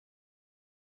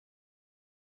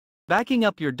Backing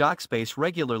up your DocSpace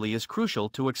regularly is crucial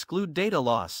to exclude data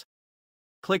loss.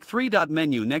 Click three-dot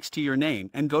menu next to your name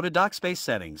and go to DocSpace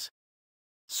Settings.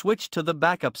 Switch to the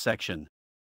Backup section.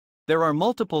 There are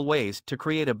multiple ways to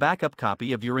create a backup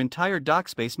copy of your entire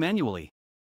DocSpace manually.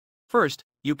 First,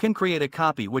 you can create a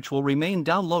copy which will remain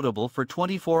downloadable for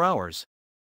 24 hours.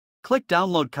 Click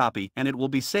Download Copy and it will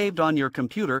be saved on your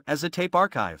computer as a tape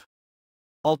archive.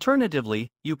 Alternatively,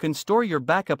 you can store your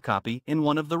backup copy in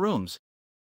one of the rooms.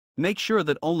 Make sure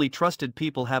that only trusted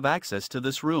people have access to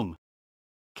this room.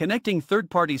 Connecting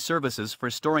third-party services for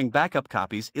storing backup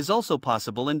copies is also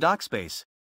possible in DocSpace.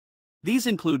 These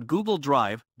include Google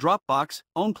Drive, Dropbox,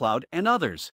 OnCloud, and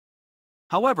others.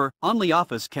 However,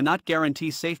 ONLYOFFICE cannot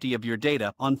guarantee safety of your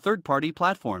data on third-party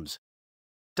platforms.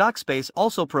 DocSpace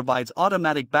also provides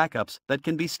automatic backups that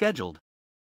can be scheduled.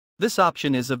 This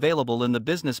option is available in the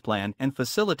business plan and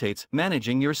facilitates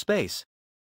managing your space.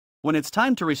 When it's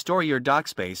time to restore your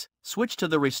DocSpace, switch to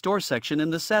the Restore section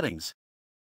in the settings.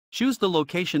 Choose the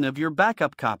location of your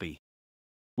backup copy.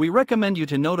 We recommend you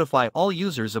to notify all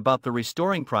users about the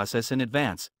restoring process in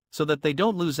advance, so that they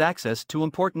don't lose access to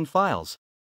important files.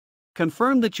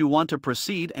 Confirm that you want to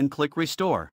proceed and click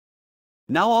Restore.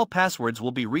 Now all passwords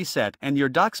will be reset and your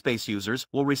DocSpace users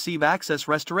will receive access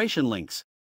restoration links.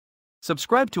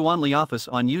 Subscribe to ONLYOFFICE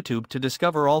on YouTube to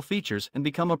discover all features and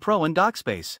become a pro in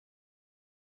DocSpace.